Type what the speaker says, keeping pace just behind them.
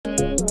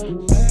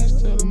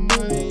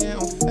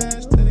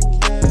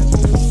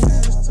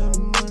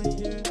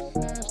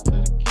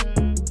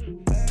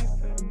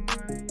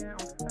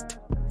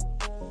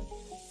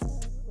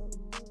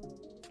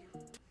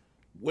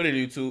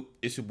YouTube?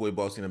 It's your boy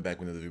Bossy and I'm back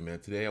with another video, man.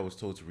 Today I was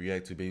told to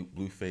react to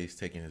Blueface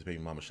taking his baby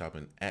mama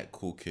shopping at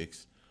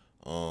Coolkicks,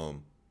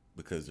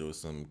 because there was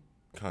some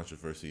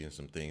controversy and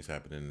some things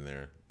happening in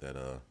there that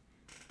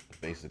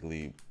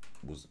basically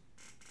was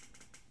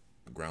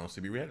grounds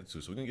to be reacted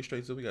to. So we can get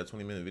straight to it. We got a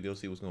 20-minute video,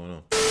 see what's going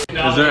on.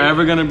 Is there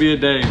ever gonna be a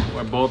day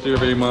where both of your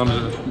baby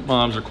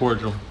moms are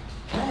cordial?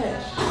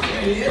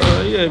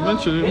 Yeah,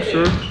 eventually, I'm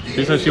sure.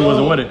 She said she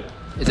wasn't with it.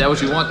 Is that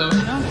what you want though?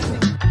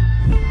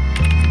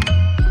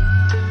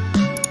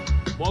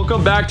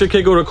 Welcome back to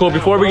Kick It With a Cool.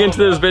 Before we get into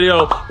this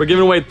video, we're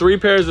giving away 3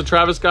 pairs of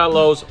Travis Scott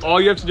lows. All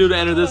you have to do to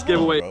enter this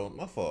giveaway. Bro,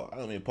 my fault. I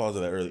don't mean to pause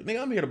it that early.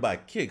 Nigga, I'm here to buy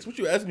kicks. What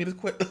you asking me this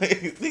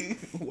question?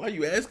 Why are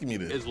you asking me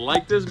this? Is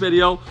like this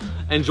video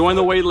and join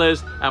the wait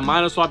list at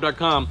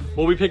minuswap.com.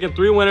 We'll be picking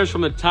 3 winners from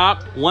the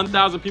top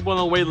 1,000 people on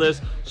the wait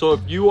list. So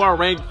if you are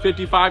ranked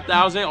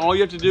 55,000, all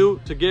you have to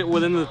do to get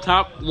within the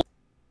top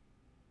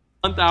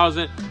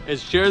 1,000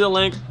 is share the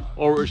link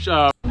or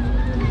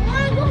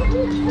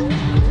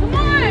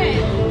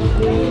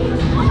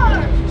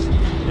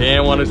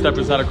and want to step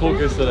inside of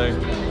Coolkicks today.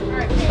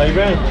 How you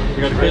been?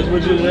 You got the kids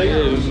with you today?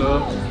 Yeah, you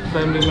know,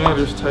 family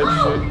matters type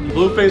shit.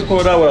 Blueface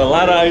pulled out with a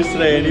lot of ice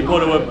today, and he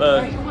pulled it with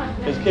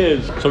his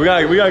kids. So we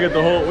gotta get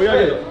the whole. We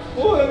gotta get.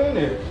 Who is in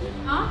there?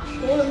 Huh?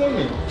 Who is in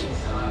there?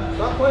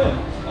 Stop playing.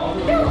 Oh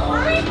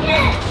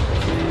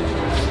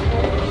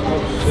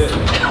shit.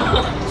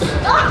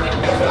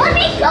 Let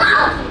me go!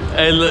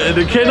 Hey,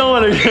 the kid don't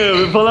want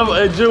to pull up.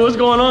 Hey, Drew, what's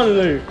going on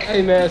today?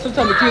 Hey man,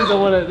 sometimes the kids don't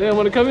want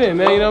to come in,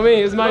 man. You know what I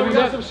mean? It might be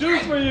got some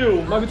shoes for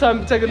you. Might be time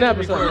to take a nap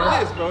or something.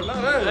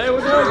 Hey,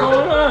 what's going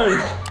on?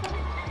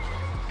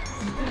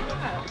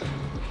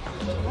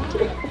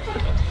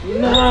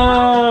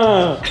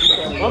 Nah,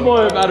 my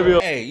boy about to be.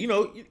 Hey, you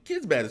know,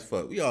 kids bad as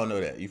fuck. We all know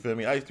that. You feel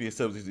me? I used to be a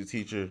substitute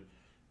teacher.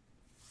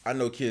 I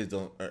know kids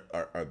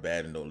are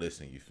bad and don't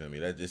listen. You feel me?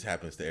 That just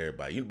happens to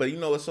everybody. But you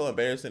know what's so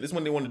embarrassing? It's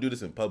when they want to do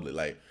this in public.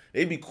 Like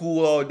they be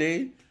cool all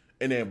day,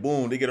 and then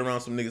boom, they get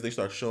around some niggas. They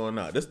start showing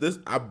out. This.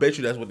 I bet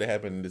you that's what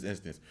happened in this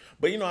instance.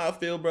 But you know how I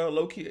feel, bro.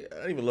 Low key,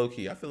 not even low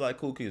key. I feel like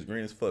Coolkicks is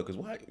green as fuck. Cause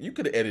why? You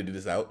could have edited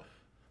this out.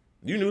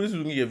 You knew this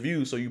was gonna get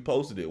views, so you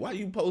posted it. Why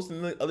you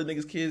posting other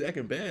niggas' kids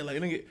acting bad? Like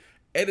nigga,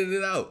 edit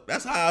it out.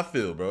 That's how I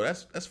feel, bro.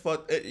 That's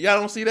fuck. Y'all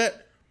don't see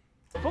that?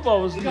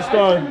 Football was the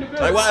star.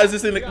 Like, why is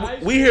this in the...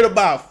 We here to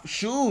buy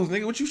shoes,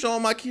 nigga. What you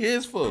showing my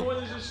kids for? What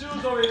is your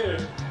shoes over here?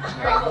 We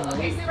gonna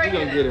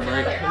get it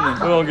right.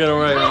 We're gonna get it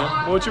right,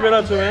 man. What you been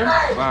up to, man?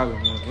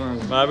 Vibing, man.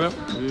 Vibing?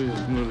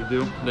 Yeah, you know the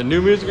deal. The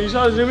new music, you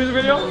saw the new music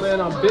video? Man,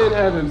 I've been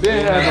having. I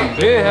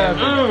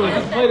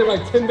just played it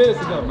like 10 minutes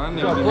ago. My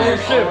nigga.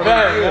 Bullshit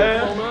back,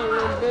 man.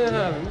 Been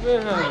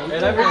having. Hey,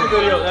 that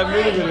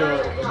music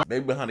video.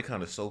 Baby behind the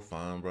counter is so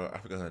fine, bro. I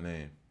forgot her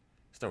name.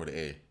 Start with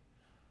an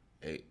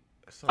A.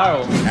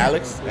 Oh.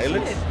 Alex?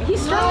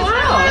 He's so loud.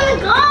 Oh my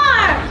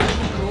God!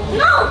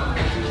 No!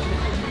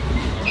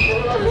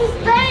 He's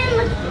staying in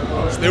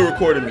the... Still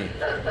recording me.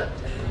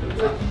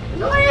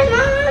 No, you're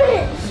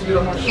not. Get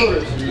on my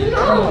shoulders.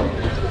 No!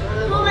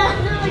 Go back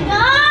to the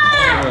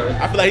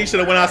car! I feel like he should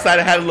have went outside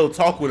and had a little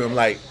talk with him.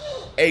 Like,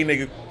 hey,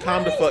 nigga,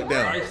 calm the fuck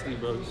down. Feisty,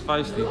 bro. He's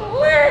feisty.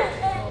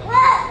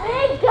 Let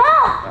me go!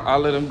 I'll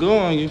let him go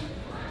on you.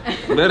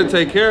 Let it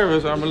take care of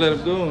us. I'm gonna let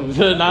him go on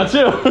you. Not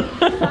you.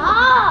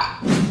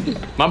 Stop!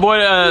 My boy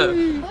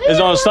is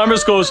on summer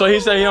school, so he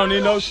said he don't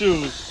need no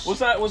shoes. What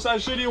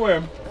size shoe do you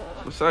wear?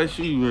 What size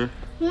shoe you wear?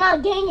 I'm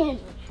not getting it.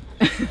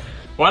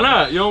 Why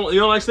not? You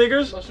don't like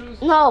sneakers?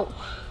 No.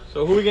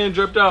 So who we getting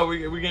dripped out? We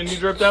getting you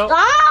dripped out?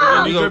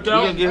 Stop! You dripped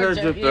out? We gonna get her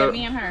dripped Yeah, out.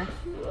 me and her.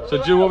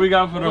 So Drew, what we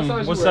got for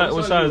them? What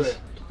size?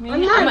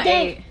 I'm not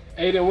getting it.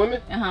 8 in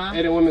women?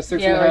 8 in women,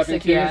 6 Yeah, and a half in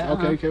 6, kids? yeah,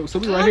 Okay. So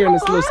we right here in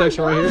this little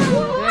section right here.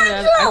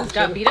 Yeah, I just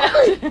got beat up.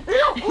 Just beat me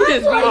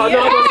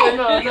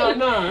up.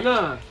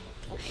 No.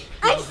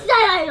 I said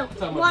I don't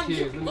Talking want about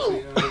kids. Let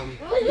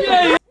me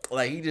see.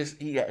 Like,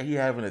 he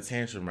having a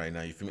tantrum right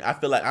now, you feel me? I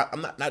feel like, I'm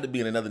not to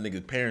be in another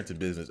nigga's parenting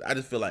business. I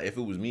just feel like if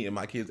it was me and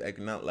my kids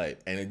acting out, like,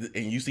 and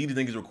you see these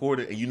niggas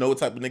recorded, and you know what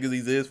type of niggas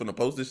these is from the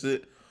post this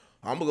shit,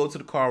 I'm gonna go to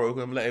the car real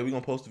quick. I'm like, hey, we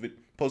gonna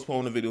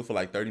postpone the video for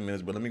like 30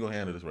 minutes, but let me go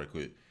handle this right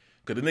quick.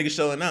 Cause the nigga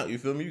showing out, you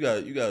feel me? You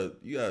gotta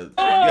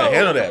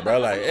handle that, bro.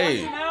 Like,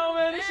 hey, No,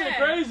 man, this shit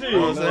crazy. you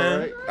know what I'm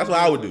saying? That's what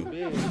I would do.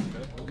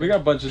 We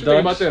got a bunch of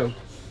Think dogs. about them.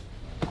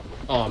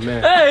 Oh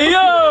man. Hey,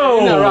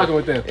 yo! You're not rocking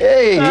with them.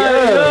 Hey, yo!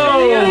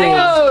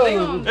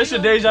 Yo. It's a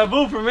deja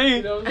vu for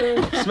me.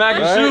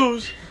 Smacking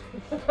shoes.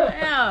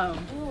 Damn.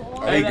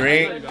 Are they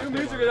green? New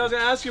music video, I was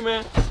gonna ask you,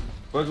 man.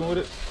 Fucking with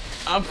it?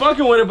 I'm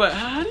fucking with it, but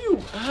how do you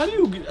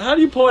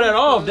pull that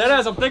off? That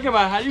ass, I'm thinking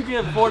about how do you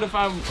get 4 to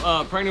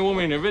 5 pregnant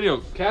women in your video?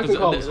 Casting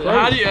calls.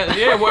 How do you?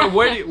 Yeah,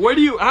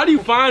 how do you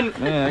find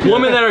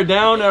women that are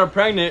down that are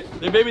pregnant?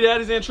 Their baby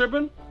daddies ain't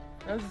tripping?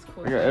 That was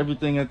cool. I got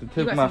everything at the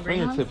tip of my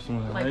fingertips,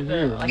 man. Like Right the-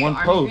 here. like One the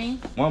army post.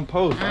 greens? One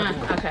post.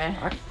 Okay.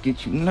 I could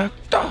get you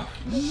knocked off.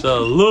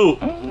 Salute.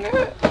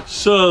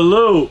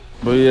 Salute.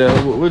 But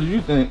yeah, what did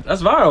you think?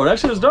 That's viral. That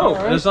shit is dope.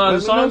 Right. The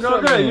song's Let me know go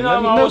something great. then. You know Let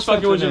I'm me know always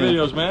fucking with your something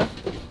videos, man.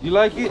 You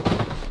like it?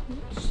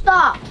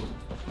 Stop.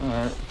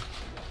 Alright.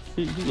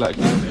 He like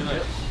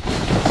that.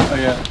 Oh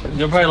yeah,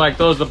 you're probably like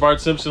those, the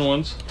Bart Simpson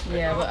ones.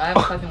 Yeah, but I'm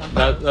fucking with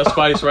you. That's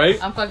Spice,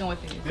 right? I'm fucking with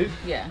you.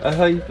 Yeah. That's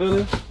how you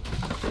feeling?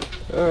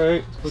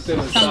 Alright. Put that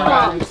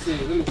aside.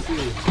 Let me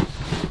see.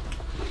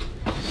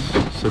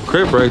 It's a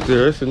crib right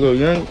there. It's a little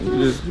young.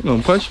 You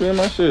gonna punch me in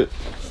my shit.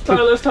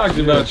 Tyler, let's talk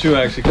about you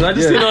actually, because I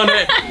just seen on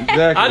the Exactly.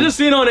 I just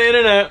seen on the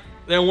internet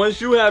that once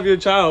you have your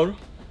child,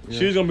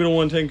 she's gonna be the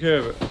one taking care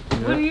of it.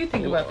 What do you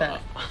think about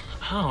that?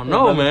 I don't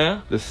know,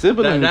 man. The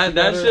sibling.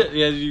 That shit.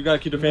 Yeah, you gotta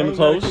keep the family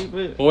close.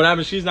 But what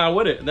happens? She's not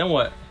with it. Then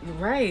what?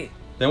 Right.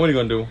 Then what are you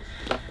gonna do?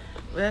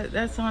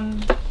 That's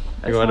on.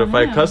 You're gonna have to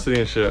fight custody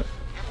and shit.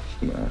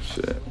 Nah,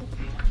 shit.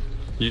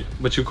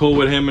 But you cool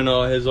with him and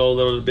his old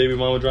little baby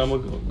mama drama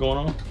going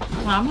on?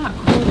 Well, I'm not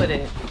cool with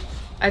it.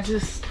 I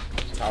just.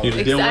 You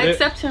just deal with I it?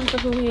 accept him for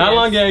who he is. How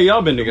long have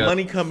y'all been together?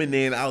 Money coming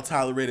in, I'll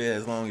tolerate it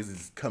as long as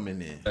it's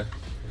coming in.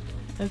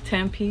 A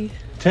 10-piece.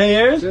 10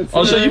 years?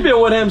 Oh, so you've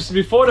been with him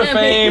before the 10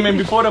 fame and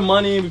before the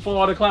money and before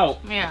all the clout?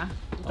 Yeah.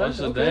 Oh,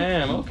 so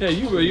damn. Okay,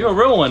 you're a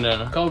real one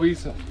then.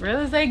 Kobe's. Real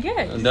as they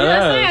get. You see That what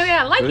I'm saying? ass.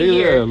 Yeah, I like it Yeah,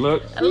 here.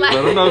 look. I like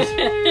Let 'em know.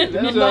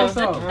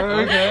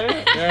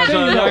 Okay. I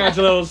got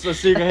your little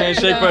secret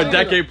handshake for a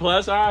decade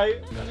plus. All right.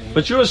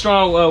 But you're a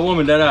strong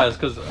woman, that ass.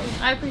 Because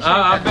I appreciate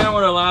I've that. been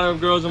with a lot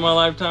of girls in my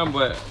lifetime,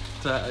 but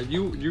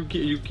you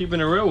keeping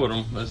it real with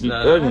them. That's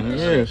not. Thugging,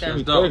 yeah, That's she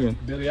be dope. thugging.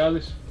 Billie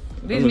Eilish.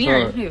 These me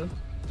or you?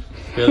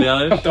 Billie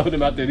I'm Eilish? throwing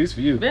them out there. These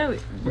for you. Billy.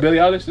 Billie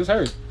Eilish, this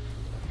hers.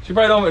 She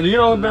probably don't. Do you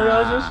know who Billie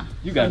Eilish is?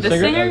 You got The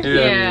singer?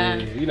 Yeah.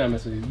 You're not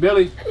messing with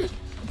Billy.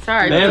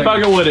 Sorry, They ain't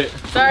Billy. fucking with it.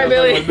 Sorry,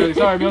 Billy.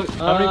 Sorry, Billy.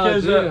 How many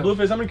kids,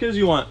 Blueface? How many kids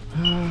you want?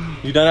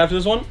 You done after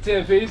this one?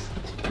 10 piece.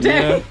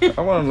 Yeah,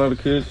 I want a lot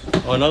of kids.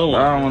 Oh, another But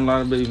one. I don't want a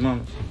lot of baby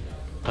mamas.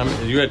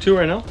 You got 2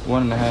 right now?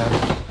 1.5.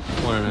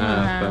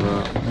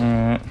 1.5.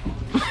 Alright.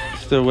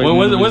 Still waiting.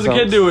 When's the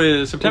kid due?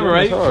 Is September,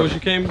 right? It's hard. So she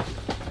came.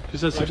 She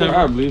said September.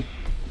 Probably.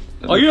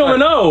 Oh, you don't even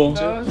know.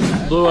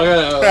 Blue, I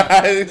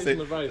got they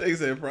advice.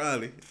 said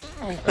probably.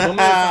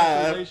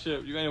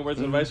 Relationship. You got any words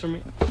of advice for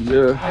me?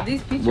 Yeah. Are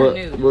these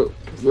pictures new?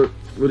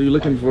 What are you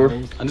looking for?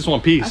 I just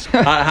want peace.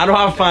 How do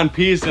I find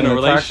peace in a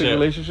toxic relationship?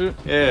 relationship?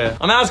 Yeah,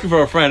 I'm asking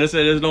for a friend. This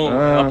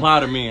don't apply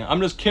to me. I'm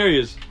just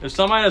curious. If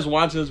somebody that's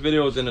watching this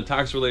video is in a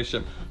toxic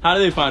relationship, how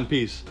do they find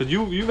peace? Because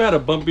you've had a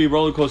bumpy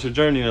roller coaster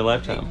journey in your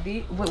lifetime.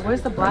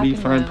 Where's the black do you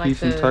and find the,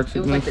 peace in it was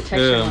like the toxicness?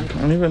 texture Yeah. one?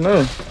 I don't even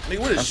know. Nigga,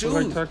 what I is feel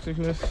like shoes?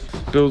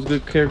 toxicness builds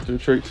good character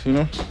traits, you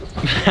know?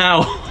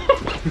 How?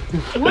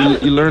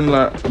 You learn a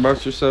lot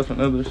about yourself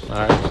and others.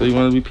 Alright. So you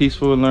want to be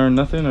peaceful and learn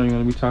nothing, or you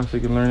want to be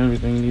toxic and learn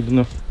everything you need to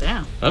know?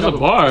 Damn. That's a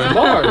bar. Hey,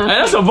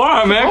 that's a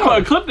bar,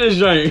 man. Clip this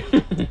joint.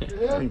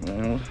 Hey,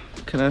 man,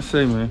 what can I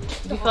say, man? Do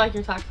you feel like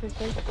you're toxic?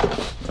 Babe?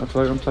 I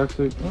feel like I'm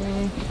toxic.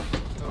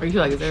 Or you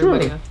feel like it's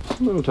everybody else?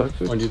 A little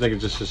toxic. Or do you think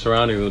it's just your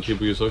surroundings and the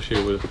people you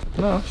associate with?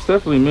 No, it's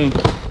definitely me.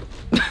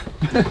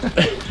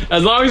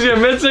 As long as you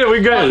admit it, we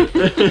good.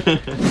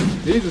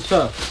 These are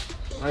tough.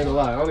 I ain't gonna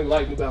lie. I only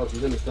like New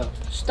Balances in the stuff.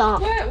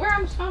 Stop. Where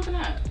I'm stomping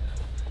at?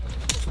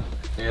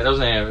 Yeah, those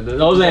ain't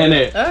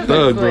it.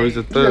 Thug, bro. He's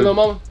a You got little thug.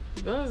 mama?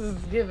 Those is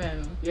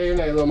given. Yeah, your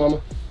name, little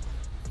mama.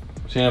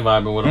 She ain't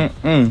vibing with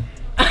him.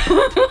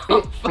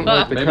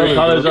 Fuck. Maybe the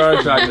colors are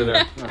attracted to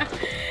her.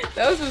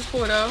 Those was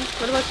cool though.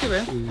 What about you,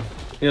 man?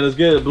 Yeah, let's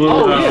get it. Blue.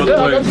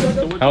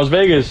 How was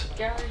Vegas?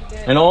 Gary did.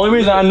 And the only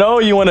reason I know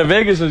you went to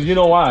Vegas is you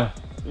know why.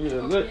 Yeah,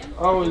 look,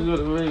 always go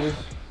to Vegas.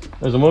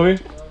 There's a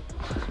movie.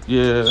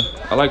 Yeah,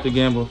 I like to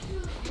gamble.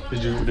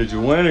 Did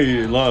you win or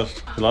you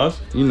lost? You lost?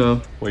 You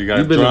know. Well, you got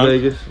You've been drunk. to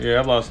Vegas. Yeah,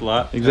 I've lost a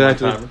lot.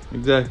 Exactly.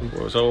 Exactly.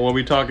 So what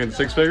we talking,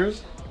 6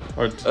 figures?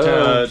 Or 10,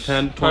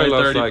 20, probably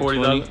lost 30, like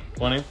 40,000?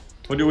 20?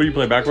 What do you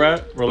play,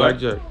 Baccarat? Roulette?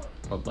 Blackjack.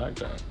 Oh,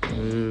 blackjack.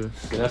 Yeah,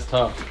 Yeah, that's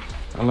tough.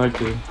 I like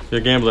to. You're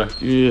a gambler.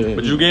 Yeah.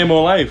 But you gamble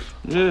in life.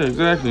 Yeah,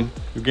 exactly.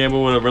 You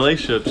gamble with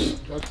relationships.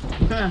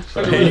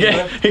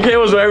 he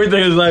gambles with everything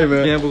in his life,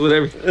 man. Gamble with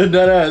everything.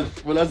 That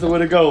ass. Well, that's the way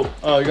to go.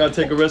 Oh, you gotta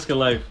take a risk in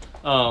life.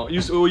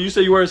 You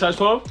say you wear a size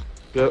 12?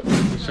 Yep.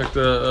 Check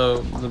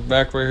the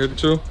back right here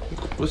too.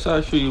 What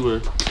size shoe you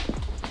wear?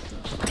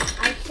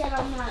 I said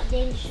I'm not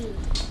dating shoes.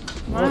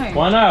 Why?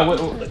 Why not?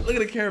 Look at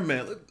the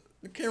cameraman. Look,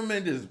 the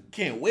cameraman just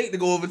can't wait to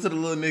go over to the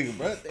little nigga,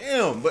 bro.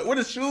 Damn, but where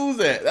the shoes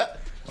at?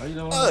 Why you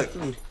don't Fuck.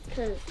 want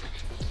shoes?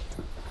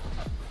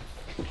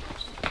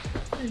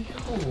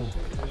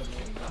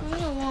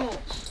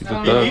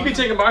 He be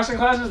taking boxing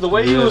classes. The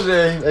way he was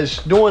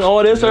doing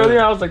all this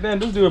earlier, I was like, damn,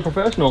 this dude a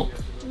professional.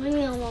 Leave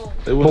me alone.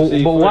 They wanna see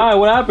you But quit. why?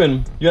 What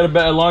happened? You had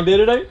a long day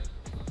today?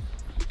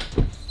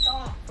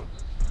 Stop.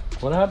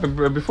 What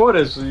happened before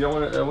this? You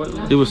don't want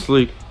to, He was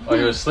asleep. Oh,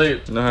 you were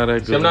asleep. You know how that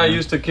goes. See, I'm not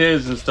used to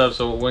kids and stuff,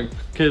 so when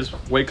kids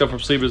wake up from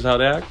sleep, is how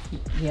they act.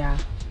 Yeah.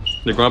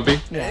 They're grumpy.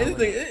 Yeah, this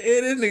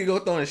nigga go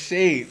throwing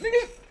shade.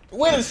 Nigga,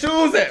 where the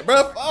shoes at,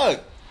 bro?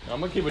 Fuck. I'm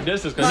gonna keep a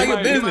distance Mind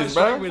because your business,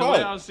 bro. The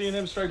way I was seeing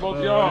him straight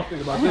both y'all.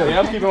 Yeah,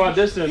 I'm keeping my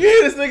distance. You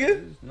hear this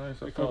nigga? Nice.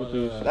 I fuck with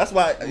those. That's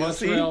why you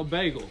see. Montreal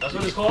bagel. That's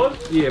what it's called?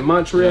 Yeah,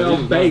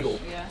 Montreal bagel.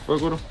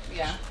 Fuck with them.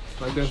 Yeah.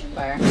 Like that.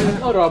 Fire.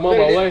 Hold on, I'm on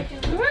my way.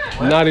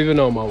 Not even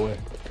on my way.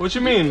 What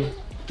you mean?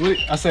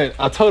 I said,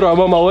 I told her I'm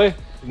on my way.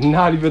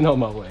 Not even on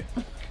my way.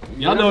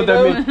 Y'all know what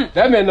that means.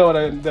 That man know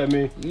what that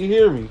means. You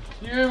hear me?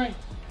 You hear me?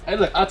 Hey,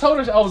 look, I told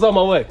her I was on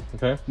my way.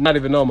 Okay. Not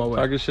even on my way.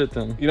 Talk your shit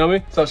then. You know what I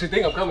mean? So she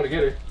think I'm coming to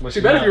get her. But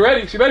she better be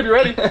ready. She better be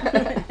ready.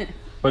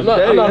 But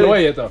I'm not on the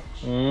way yet, though.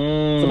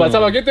 So by the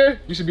time I get there,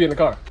 you should be in the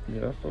car.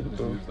 Yeah,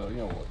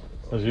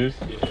 That's yours?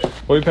 Yeah.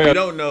 What you pay? You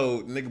don't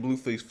know, nigga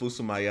Blueface flew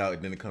somebody out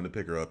and then come to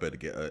pick her up at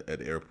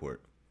the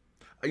airport.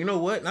 You know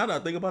what? Now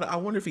that I think about it, I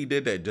wonder if he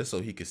did that just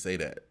so he could say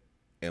that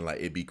and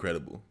like it be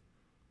credible.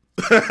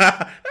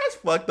 That's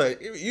fucked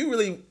up. You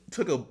really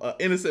took a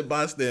innocent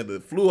bystander,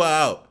 flew her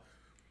out,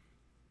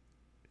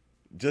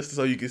 just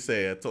so you could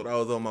say I told her I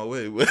was on my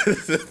way.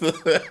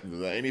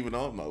 I ain't even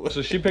on my way.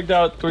 So she picked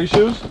out 3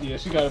 shoes? Yeah,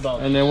 she got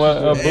about. And then what?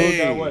 Boo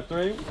got what,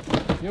 3? You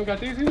don't got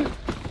these either?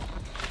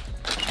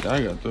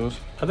 I got those.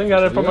 I think I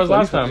got it from us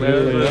last time,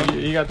 man.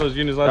 You got those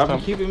units last Y'all time.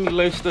 been keeping me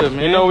laced up,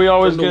 man. You know we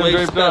always From the get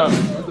waist draped up.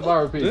 What's the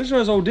bar repeat? This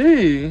one's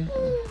OD.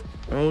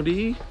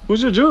 OD.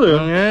 Who's your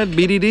jeweler? Yeah,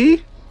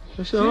 BDD.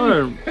 That's your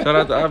arm. Shout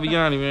out to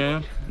Aviani,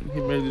 man. He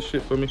made this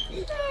shit for me.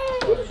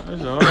 That's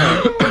your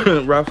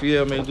arm.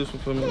 Raphael made this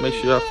one for me. Make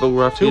sure I follow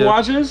Raphael. 2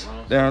 watches?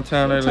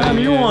 Downtown LA. What time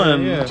you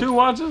on? Yeah. 2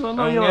 watches? I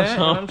know you on And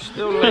some. I'm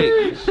still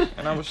late.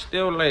 And I was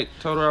still late.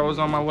 Told her I was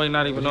on my way,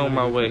 not even on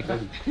my way.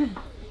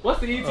 What's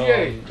the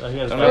ETA?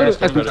 That's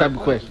That's the type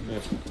of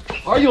question.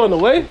 Are you on the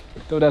way?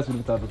 Don't ask me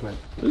the type of question.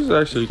 This is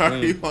actually Are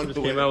clean. you on the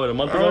Came way? out with a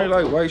month I only ago.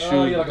 like white shoes.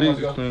 Oh, you like a These month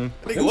are ago. clean.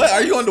 Nigga, what?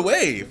 Are you on the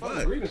way?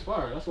 Fuck. Green is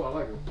fire. That's why I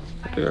like him.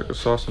 I think I could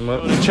sauce them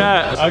up.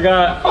 Chat, I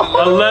got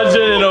a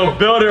legend in a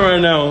building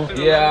right now.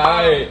 Yeah,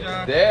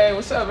 alright. Dang,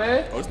 what's up,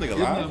 man? Oh, this nigga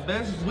live?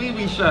 Best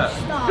weaving shop.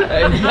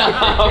 Hey,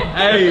 no.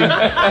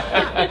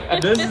 Hey,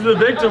 this is the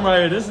victim right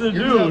here. This is the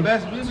dude.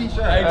 Best weaving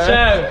shop. Hey,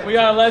 chat, we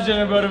got a legend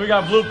in the building. We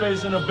got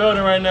Blueface in the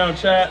building right now,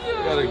 chat. We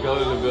gotta go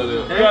to the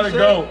building. We gotta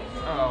go.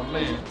 Oh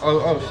man.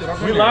 Oh shit.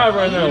 I'm We live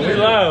right now. We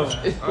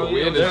live.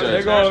 We in the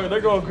They're church.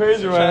 they're going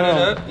crazy right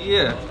now.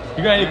 Yeah.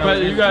 You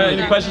got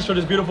any questions for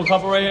this beautiful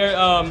couple right here,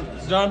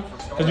 John?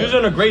 Because you was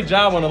doing a great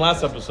job on the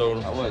last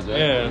episode. I was, right?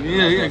 Yeah.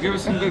 Yeah. Give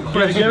us some good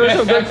questions. Give us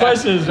some good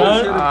questions,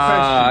 John.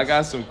 I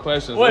got some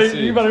questions. Let's Wait,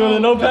 see. you about to go to the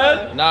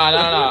notepad? Nah.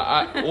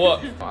 I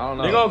don't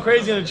know. They're going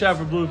crazy in the chat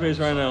for Blueface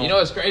right now. You know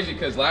what's crazy?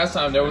 Because last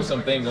time there was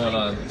something going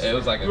on. It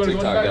was like a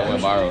TikTok that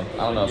went viral. I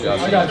don't know if y'all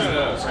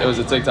seen it. It was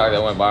a TikTok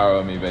that went viral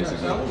of me,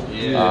 basically.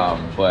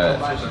 But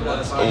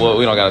well,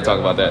 we don't got to talk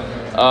about that.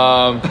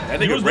 That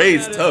nigga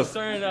raised tough.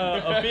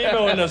 A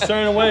female in a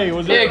certain way.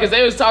 Was it? Yeah, because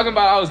they was talking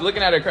about, I was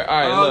looking at her. All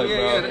right, look,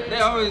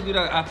 bro. They always do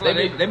that. I feel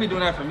like they be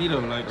doing that for me though.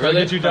 Like,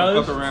 Really? Get you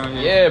jealous? fuck around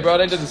here. Yeah, bro,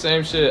 they did the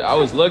same shit. I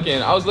was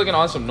looking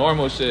on some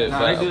normal shit,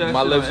 Nah, they do but that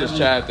my shit lips on was every-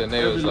 chapped and they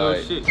every was little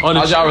like, shit. Oh,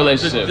 how's y'all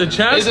relationship? The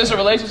chat? Is this a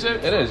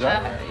relationship? It is,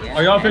 right?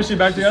 Are y'all officially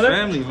back together?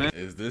 Family, man.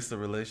 Is this a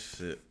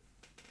relationship?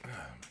 Oh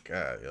my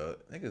god, yo,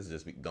 niggas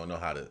just don't know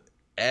how to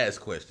ask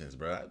questions,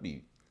 bro.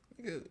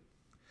 Nigga.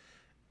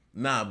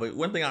 Nah, but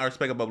one thing I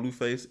respect about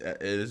Blueface,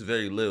 it's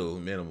very little,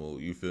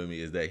 minimal. You feel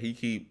me? Is that he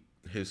keep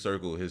his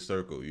circle.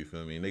 You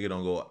feel me? Nigga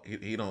don't go.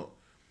 He don't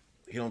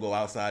go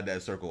outside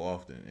that circle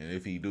often, and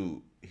if he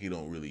do, he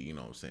don't really, you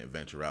know what I'm saying,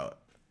 venture out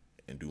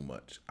and do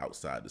much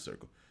outside the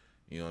circle.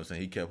 You know what I'm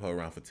saying? He kept her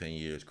around for 10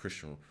 years.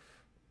 Christian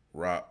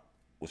Rock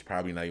was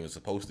probably not even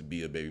supposed to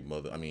be a baby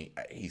mother. I mean,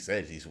 he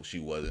said she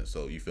wasn't.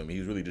 So you feel me? He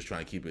was really just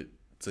trying to keep it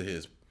to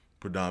his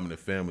predominant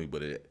family,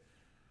 but it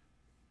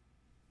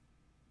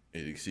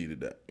exceeded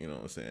that. You know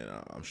what I'm saying?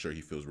 I'm sure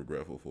he feels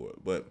regretful for it,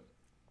 but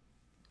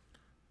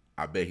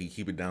I bet he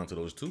keep it down to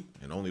those 2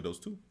 and only those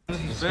 2.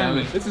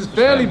 This is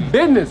family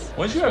business.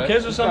 Once you have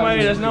kids with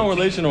somebody, that's no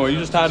relational. You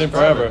just tied in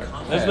forever.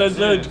 That's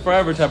literally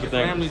forever type of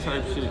thing. Family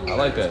type shit. I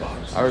like that.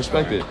 I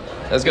respect it.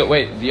 That's good.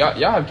 Wait, y'all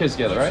have kids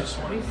together, right?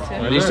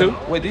 These 2?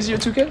 Wait, these are your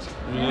 2 kids?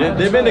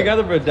 They've been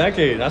together for a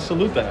decade. I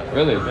salute that.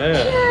 Really?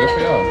 Yeah. Good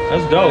for y'all.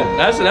 That's dope.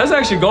 That's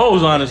actually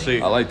goals,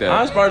 honestly. I like that.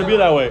 I aspire to be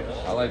that way.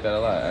 I like that a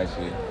lot,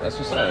 actually. That's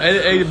what's up.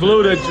 Hey,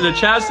 Blue, the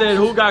chat said,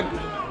 who got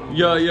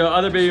your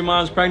other baby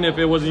mom's pregnant if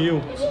it wasn't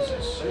you?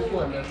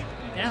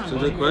 It's a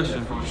good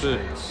question.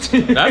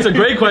 Shit. That's a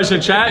great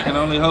question, chat. Can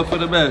only hope for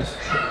the best.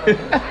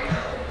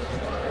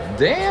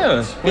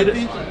 Damn.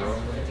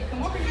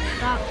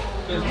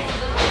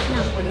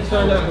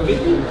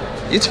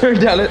 You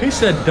turned down it. He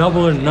said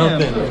double or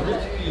nothing.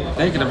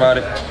 Thinking about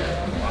it.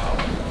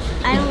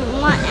 I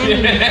don't want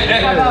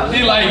any.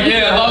 He like,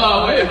 yeah, hold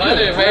on, wait,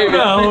 baby.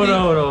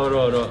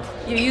 Hold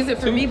on. You use it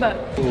for me, but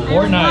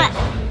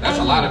Fortnite. That's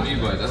a lot of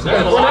B-boys. That's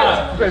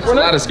a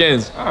lot of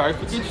skins. All right,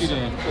 forget you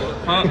then.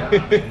 Huh?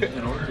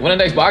 When the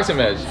next boxing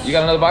match? You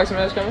got another boxing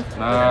match coming?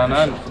 Nah,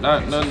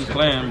 not nothing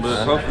planned,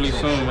 but hopefully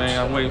soon,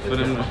 man. I'm waiting for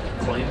them to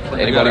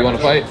Anybody want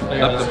to fight?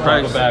 up the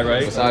price. Bag,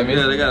 right? Beside me?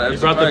 Yeah, they got He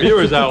brought the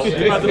viewers out.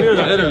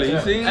 Literally, you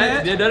seen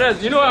that? Yeah, that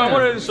is. You know what? I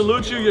want to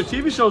salute you. Your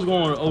TV show's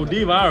going OD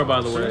viral,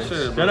 by the way.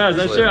 Sure, bro.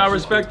 That shit, I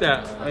respect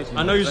that.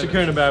 I know you're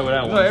securing the bag with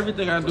that You know, one.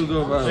 everything I do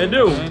go viral. They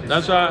do. man.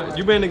 That's why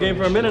you've been in the game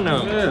for a minute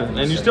now. Yeah.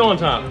 And you're still on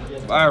top.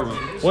 Viral.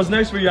 viral. What's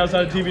next for you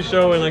outside of TV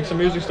show and like some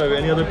music stuff?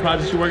 Any other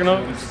projects you working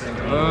on?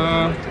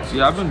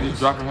 Yeah, I've been just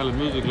dropping hella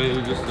music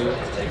lately just to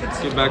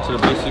get back to the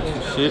basics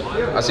and shit.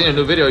 I seen a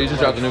new video. You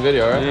just dropped a new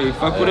video, right? Yeah, you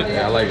fuck with it?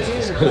 Yeah, I like it.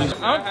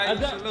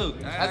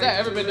 Has that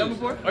ever been done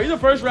before? Are you the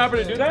first rapper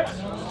to do that?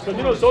 Because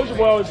you know Soulja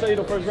Boy always say you're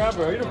the first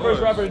rapper. Are you the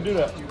first rapper to do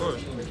that? Of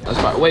course. That's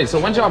fine. Wait, so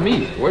when y'all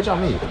meet? Where'd y'all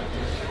meet?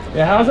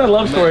 Yeah, how's that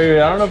love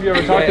story? I don't know if you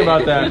ever talked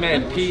about that. We met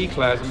in PE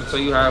class. I'm gonna tell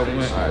you how it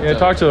went. Yeah,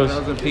 talk to us. I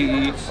was in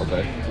PE.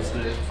 Okay.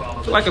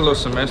 For like a little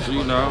semester,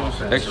 you know,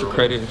 some extra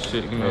credit and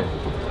shit, you know.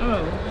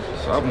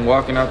 So I've been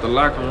walking out the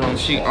locker room.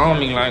 She on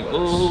me like,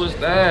 "Ooh, who is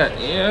that?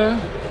 Yeah,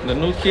 the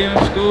new kid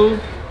in school."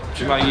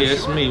 She's like, "Yeah,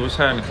 it's me. What's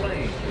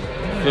happening?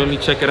 Feel me?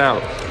 Check it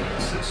out."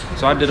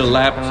 So I did a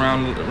lap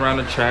around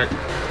the track.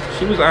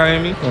 She was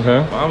eyeing me.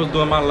 Okay. While I was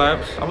doing my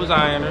laps, I was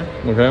eyeing her.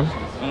 Okay.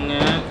 And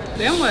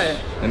then what?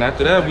 And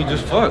after that, we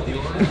just fucked. No.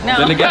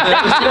 Then they got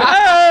that.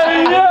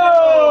 Hey yo!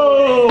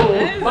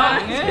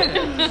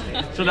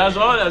 So that's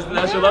all.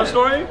 That's your love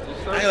story.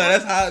 Hey, like,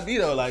 that's how it be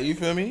though. Like, you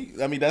feel me?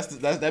 I mean,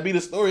 that be the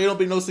story. It don't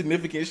be no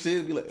significant shit.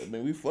 It be like,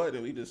 man, we fucked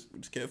and we just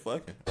kept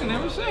fucking.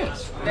 Ever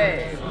since.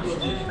 Hey.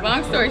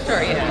 Long story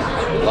short,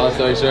 yeah. Long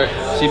story short.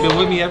 She been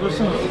with me ever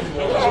since.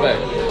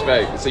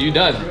 Respect. So you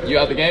done? You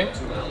out the game?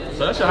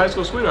 So that's your high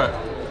school sweetheart.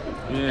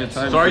 Yeah.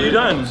 So are you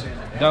done?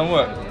 Done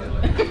what?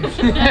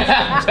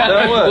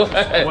 Done what?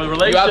 With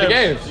relationships. You out the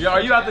game?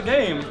 Are you out the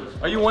game?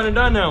 Are you one and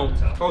done now?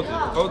 Hold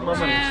my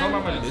money. Hold my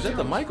money. Is that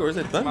the mic or is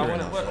it thunder?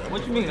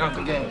 What you mean out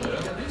the game?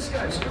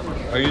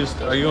 Are you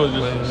gonna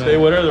just stay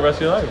with her the rest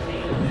of your life?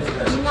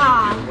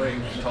 Nah.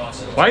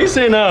 Why you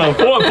saying no?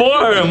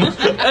 For him.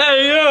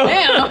 Hey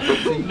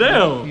yo.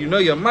 Damn. You know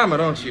your mama,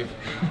 don't you?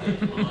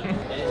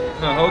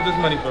 Now hold this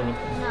money for me.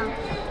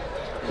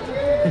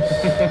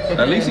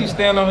 At least he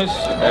stand on his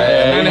shit.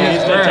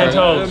 He's 10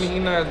 toes. He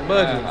not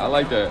budging. I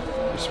like that.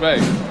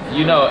 Respect.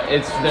 You know,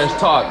 there's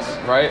talks,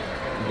 right?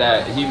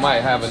 That he might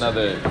have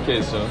another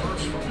kid soon.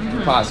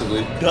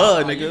 Possibly. Duh,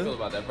 How do you feel nigga.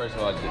 about that? First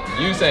of all,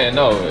 you saying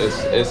no,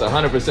 it's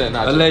 100%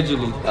 not true.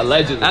 Allegedly.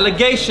 Allegedly.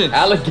 Allegations.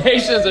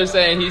 Allegations are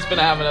saying he's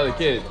gonna have another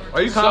kid.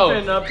 Are you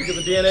confident enough to get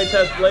the DNA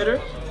test later?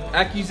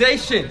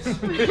 Accusations.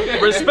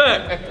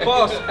 Respect.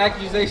 False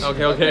accusations.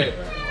 Okay.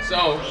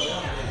 So,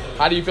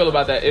 how do you feel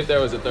about that if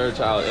there was a third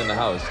child in the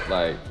house?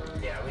 Like,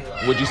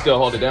 would you still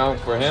hold it down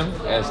for him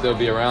and still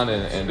be around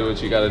and do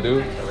what you gotta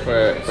do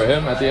for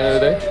him at the end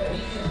of the day?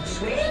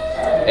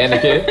 And the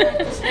kid?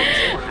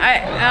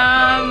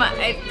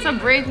 It's a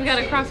bridge we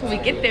gotta cross when we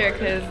get there,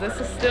 because this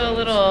is still a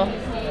little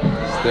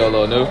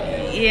new?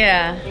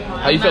 Yeah.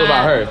 How you feel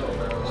about her?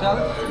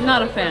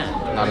 Not a fan.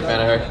 Not a fan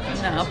of her?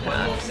 No,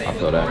 pass. I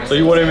feel that. So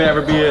you wouldn't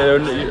ever be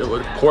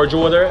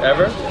cordial with her,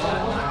 ever?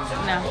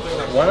 No.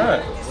 Why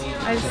not?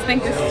 I just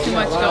think there's too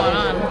much going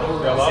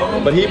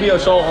on. But he'd be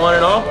so on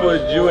and off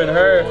with you and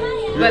her.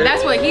 But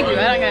that's what he do.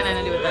 I don't got nothing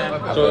to do with that.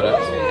 I feel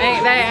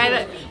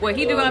that. What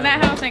he do on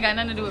that house ain't got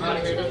nothing to do with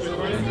mine.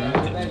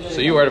 So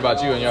you worried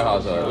about you and your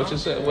household, which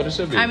is what it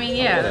should be. I mean,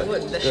 yeah.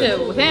 Shit,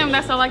 with him,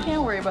 that's all I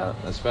can worry about.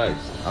 That's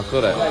facts. I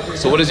feel that.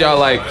 So what is y'all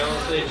like?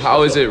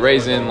 How is it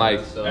raising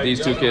like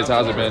these two kids?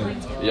 How's it been?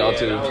 Y'all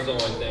two?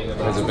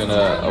 Has it been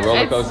a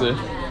roller coaster?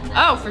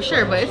 Oh, for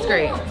sure, but it's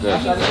great. Good.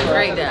 He's a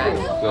great dad.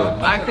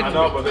 Good. I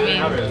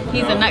mean,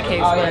 he's a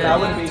nutcase,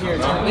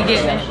 but we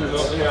getting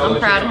it. I'm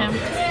proud of him.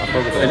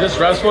 Is this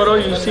stressful though?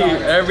 You see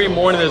every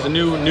morning there's a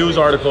new news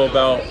article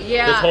about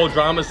this whole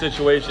drama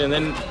situation.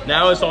 Then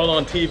now it's all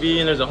on TV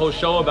and there's a whole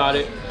show about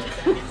it.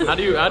 How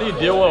do you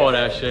deal with all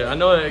that shit? I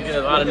know I get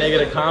a lot of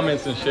negative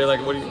comments and shit.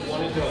 Like, what do you?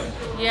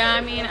 Yeah,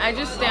 I mean, I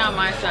just stay on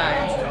my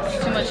side.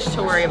 There's too much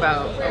to worry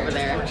about over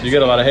there. You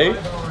get a lot of hate?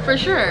 For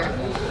sure.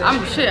 I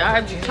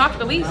talk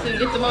the least and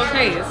get the most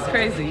hate. It's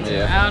crazy.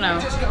 Yeah. I don't know.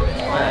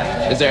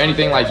 Is there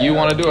anything like you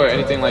want to do or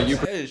anything like you?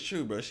 That is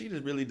true, bro. She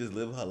just really just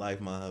live her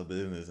life, mind her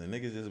business, and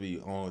niggas just be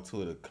on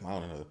Twitter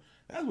clowning her.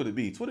 That's what it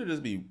be. Twitter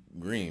just be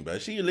green, bro.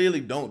 She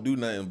literally don't do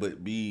nothing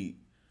but be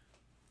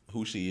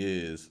who she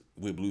is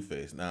with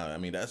Blueface. Now, I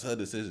mean, that's her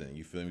decision.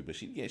 You feel me? But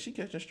she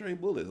catching straight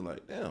bullets.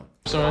 Like, damn.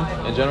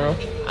 In general?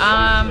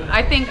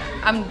 I think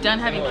I'm done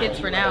having kids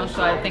for now,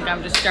 so I think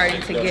I'm just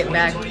starting to get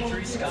back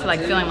to like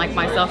feeling like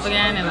myself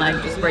again and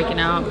like just breaking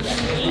out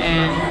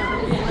and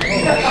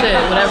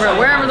shit,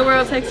 wherever the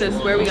world takes us,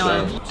 where are we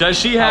going? Does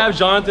she have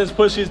Jonathan's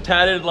pussies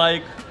tatted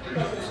like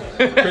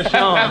Christian?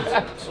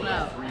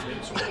 No.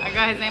 I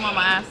got his name on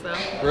my ass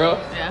though. Real?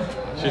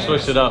 Yeah. She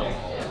switched it up.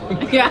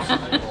 Yeah.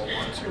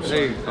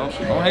 Hey,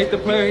 don't hate the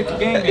player, hate the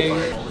game,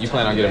 baby. You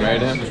plan on getting married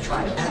to him? Do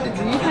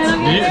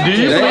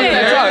you?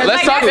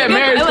 Let's talk that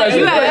marriage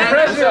question.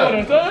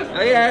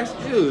 I asked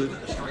you.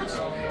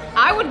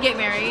 I would get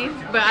married,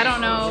 but I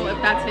don't know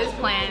if that's his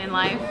plan in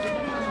life.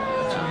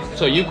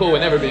 So you cool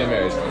with never being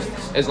married,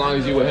 as long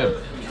as you with him?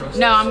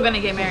 No, I'm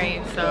gonna get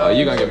married. So. Oh,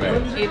 you gonna get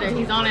married? Either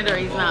he's on it or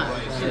he's not.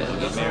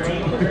 Get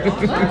married.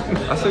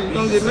 I said you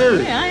gonna get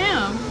married. Yeah, I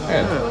am.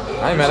 Yeah.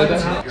 I ain't mad at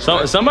that.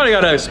 So, somebody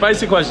got a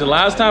spicy question.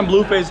 Last time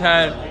Blueface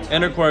had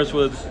intercourse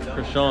with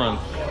Krishan,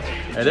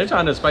 Hey, they're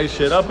trying to spice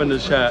shit up in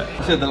this chat.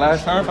 You said the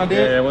last time I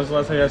did? Yeah, when's the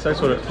last time you had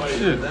sex with her?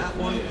 Shit.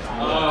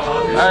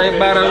 Alright,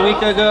 about a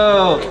week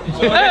ago.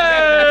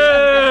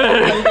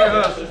 Hey!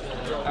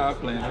 I'll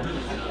play it.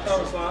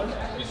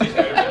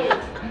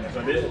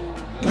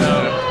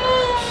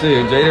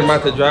 Shit, Jaden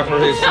about to drop her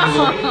hit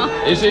single.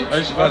 Is she?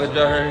 She's about to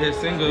drop her hit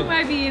single.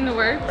 Might be in the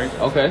works.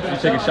 Okay. You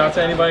taking shots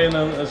at anybody in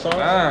the song?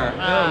 Hell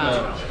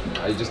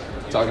no. Are you just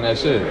talking that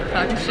shit?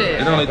 Talking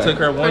shit. It only took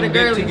her one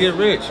dick to get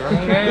rich.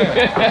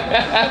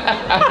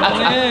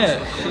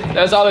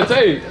 That's all it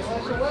takes.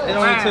 It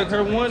only took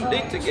her one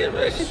dick to get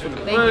rich. She's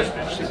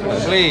gonna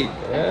bleed.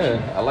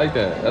 Yeah, I like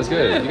that. That's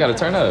good. You gotta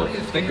turn up.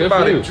 Think Good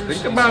about for it. you.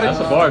 Think about it. That's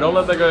a bar. Don't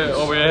let that go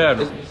over your head.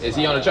 Is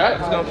he on the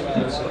track?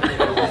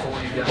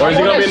 Or is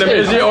he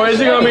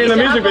gonna be in the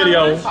music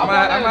video? I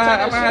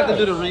might have to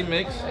do the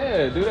remix.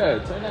 Yeah, do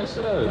that. Turn that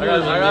shit up. I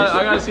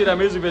gotta see that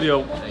music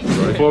video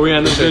before we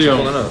end this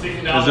video.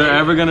 Is there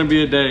ever gonna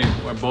be a day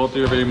where both of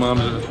your baby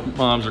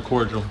moms are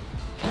cordial?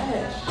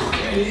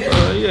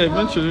 Yeah,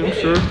 eventually, I'm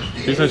sure.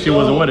 She said she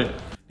wasn't with it.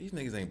 These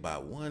niggas ain't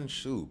bought one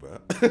shoe, bro.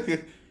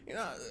 You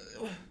know,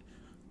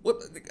 what?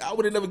 I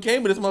would have never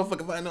came with this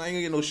motherfucker if I know I ain't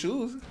gonna get no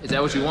shoes. Is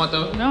that what you want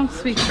though? Don't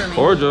speak for me.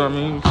 Cordial, I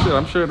mean, shit,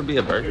 I'm sure it'll be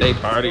a birthday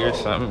party or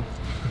something.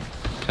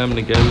 Come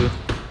together.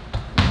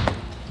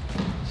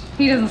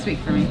 He doesn't speak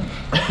for me.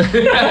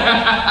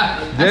 I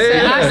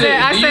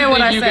I said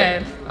what I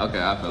said. Okay,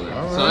 I feel it.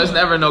 So it's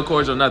never no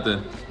cordial,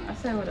 nothing. I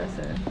said what I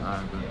said.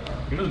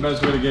 You know the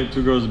best way to get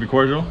two girls to be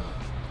cordial?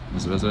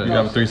 What's the best way? You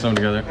got threesome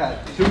together.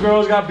 Two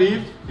girls got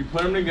beef. You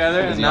put them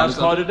together, and now it's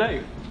called a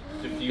date.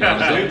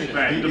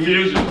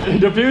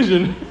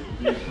 Diffusion.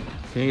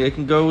 It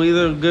can go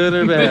either good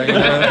or bad. You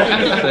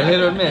know? It's a hit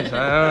or miss.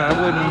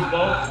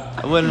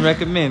 I wouldn't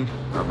recommend.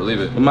 I believe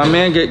it. But my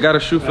man got a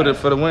shoe for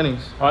the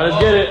winnings. All right,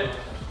 let's get it.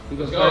 We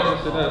gonna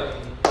practice it up.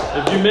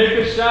 If you make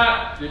a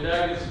shot, your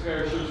dad gets a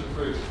pair of shoes for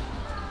free.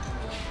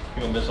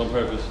 You gonna miss on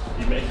purpose.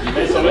 You made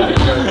something on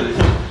purpose.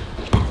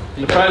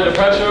 The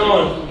pressure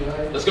on.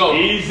 Let's go.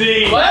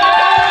 Easy.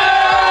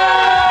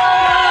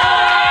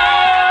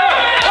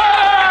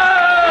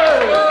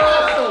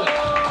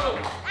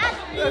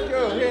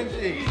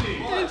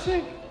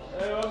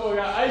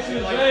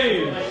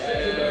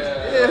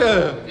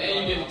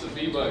 And you get some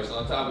V-Bucks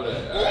on top of that.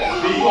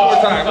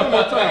 One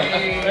more time.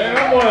 Man,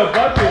 that boy a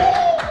bucket.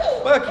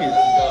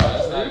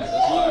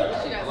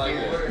 I like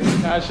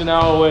it. Cashing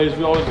out always.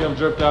 We always get them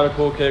dripped out of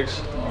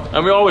Coolkicks.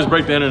 And we always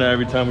break the internet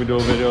every time we do a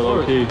video,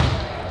 low key.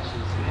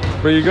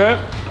 Pretty good?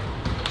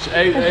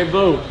 Hey,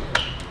 Blue.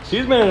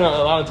 She's been in a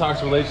lot of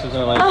toxic relationships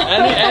and like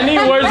any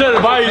words of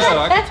advice,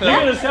 you're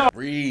gonna tell.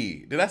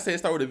 Bree. Did I say it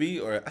start with a V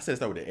or I said it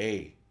start with an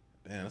A?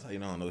 Damn, that's how you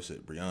know I don't know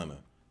shit. Brianna.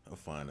 I'll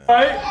find that.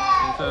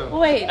 Right?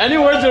 Wait. Any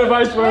words of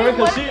advice for her?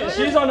 Because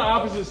she's on the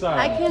opposite side.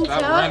 I can Stop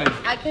tell. running.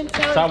 I can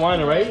tell. Stop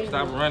whining, right?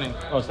 Stop running.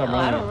 Oh, stop I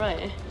running. don't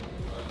run.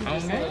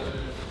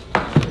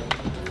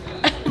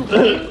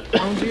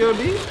 On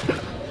GOD?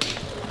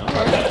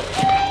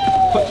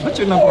 Put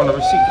your number on the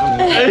receipt for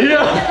me.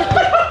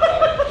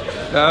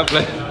 God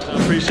bless.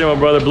 Appreciate my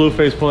brother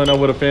Blueface pulling up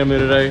with a family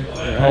today.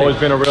 Always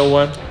been a real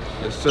one.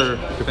 Yes, sir.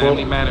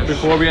 Family matters.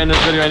 Before we end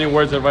this video, any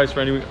words of advice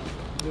for any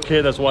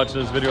kid that's watching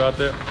this video out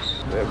there?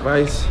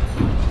 Advice.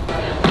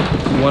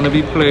 You want to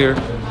be player.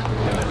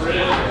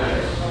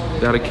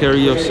 Gotta carry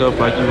yourself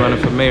like you're running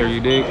for mayor, you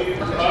dig?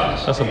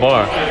 That's a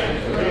bar.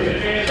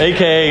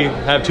 AKA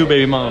have two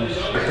baby moms.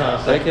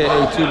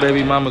 AKA 2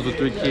 baby mamas with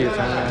 3 kids.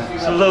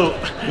 Salute.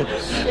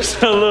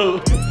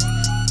 Salute.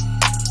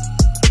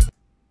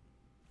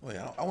 Wait, I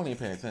wasn't even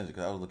paying attention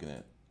because I was looking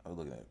at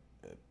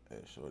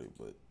Shorty,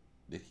 but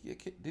did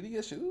he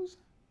get shoes?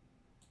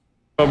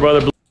 My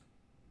brother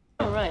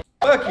Alright.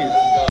 Fuck you.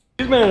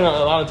 He's been in a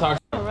lot of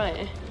toxic.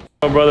 Alright.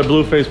 My brother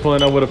Blueface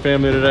pulling up with a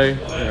family today.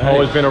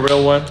 Always been a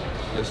real one.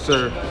 Yes,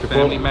 sir.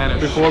 Family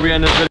matters. Before we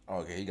end this video.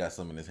 Okay, he got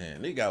some in his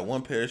hand. Nigga got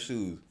one pair of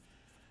shoes.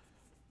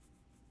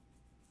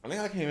 I think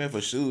I came in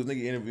for shoes.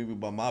 Nigga interviewed me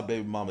about my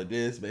baby mama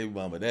this, baby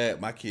mama that,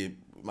 my kid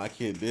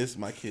this,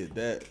 my kid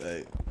that.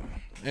 Like,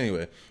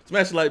 anyway,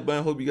 smash the like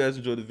button. Hope you guys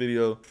enjoyed the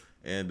video.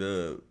 And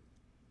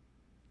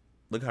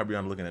look how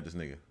Brianna looking at this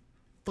nigga.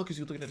 Fuck is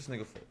you looking at this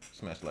nigga for?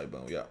 Smash the like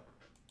button. Yeah.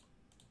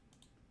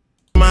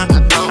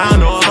 I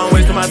know I'm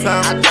wasting my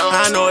time.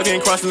 I know I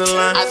can't crossing the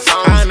line.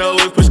 I know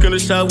if push gonna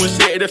shove when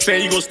shit at the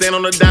fan, you gon' stand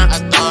on the dime.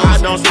 I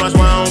don't see much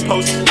why I don't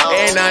post.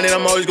 Every now and then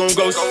I'm always gon'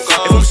 ghost.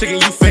 If I'm sick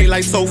and you fake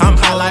like soap, I'm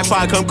hot like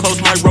fire, come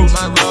close my roast.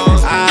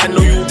 I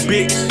know you a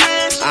bitch.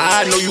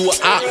 I know you a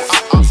op.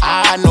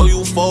 I know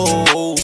you a fool.